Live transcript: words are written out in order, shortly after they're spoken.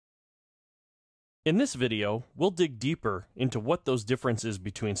In this video, we'll dig deeper into what those differences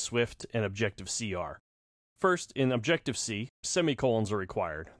between Swift and Objective-C are. First, in Objective-C, semicolons are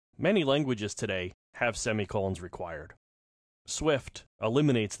required. Many languages today have semicolons required. Swift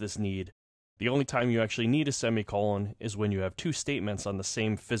eliminates this need. The only time you actually need a semicolon is when you have two statements on the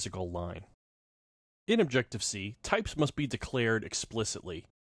same physical line. In Objective-C, types must be declared explicitly.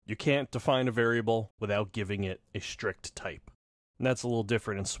 You can't define a variable without giving it a strict type. And that's a little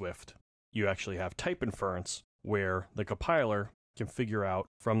different in Swift. You actually have type inference, where the compiler can figure out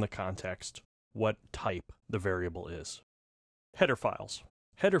from the context what type the variable is. Header files.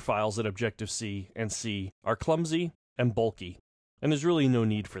 Header files in Objective-C and C are clumsy and bulky, and there's really no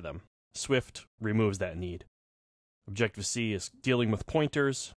need for them. Swift removes that need. Objective-C is dealing with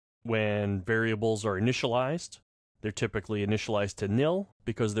pointers. When variables are initialized, they're typically initialized to nil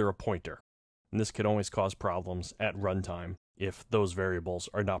because they're a pointer. And this can always cause problems at runtime if those variables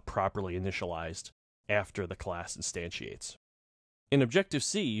are not properly initialized after the class instantiates. In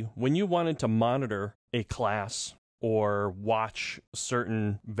Objective-C, when you wanted to monitor a class or watch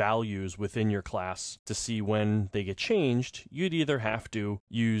certain values within your class to see when they get changed, you'd either have to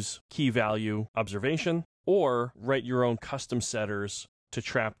use key value observation or write your own custom setters to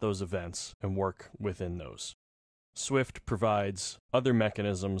trap those events and work within those. Swift provides other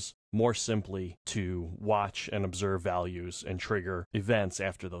mechanisms more simply to watch and observe values and trigger events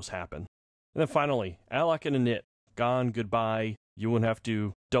after those happen. And then finally, alloc and init, gone, goodbye. You won't have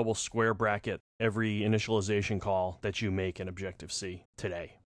to double square bracket every initialization call that you make in Objective-C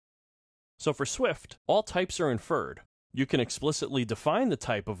today. So for Swift, all types are inferred. You can explicitly define the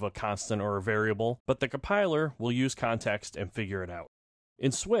type of a constant or a variable, but the compiler will use context and figure it out.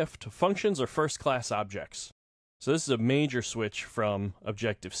 In Swift, functions are first-class objects. So this is a major switch from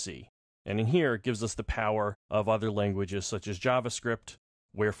Objective-C. And in here, it gives us the power of other languages such as JavaScript,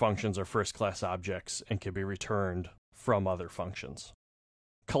 where functions are first-class objects and can be returned from other functions.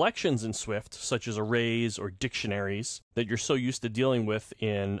 Collections in Swift, such as arrays or dictionaries that you're so used to dealing with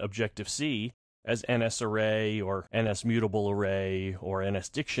in Objective-C, as NSArray or NSMutableArray or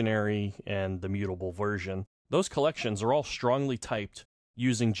NSDictionary and the mutable version, those collections are all strongly typed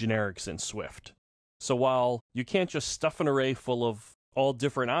using generics in Swift. So while you can't just stuff an array full of all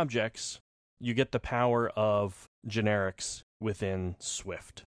different objects, you get the power of generics within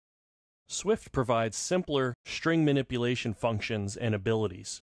Swift. Swift provides simpler string manipulation functions and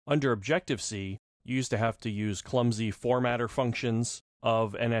abilities. Under Objective-C, you used to have to use clumsy formatter functions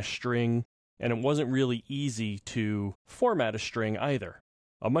of NSString, and it wasn't really easy to format a string either.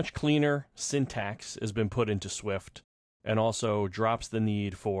 A much cleaner syntax has been put into Swift, and also drops the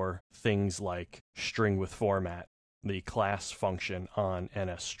need for things like string with format, the class function on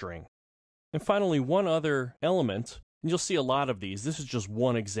NSString. And finally, one other element, and you'll see a lot of these, this is just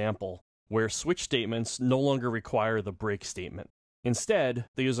one example, where switch statements no longer require the break statement. Instead,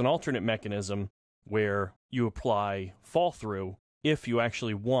 they use an alternate mechanism where you apply fall through if you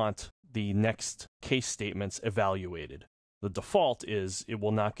actually want the next case statements evaluated. The default is it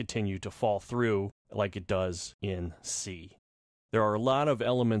will not continue to fall through like it does in C. There are a lot of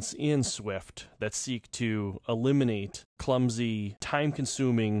elements in Swift that seek to eliminate clumsy,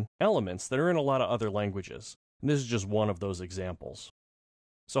 time-consuming elements that are in a lot of other languages. And this is just one of those examples.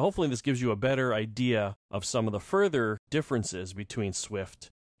 So hopefully this gives you a better idea of some of the further differences between Swift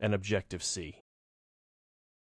and Objective-C.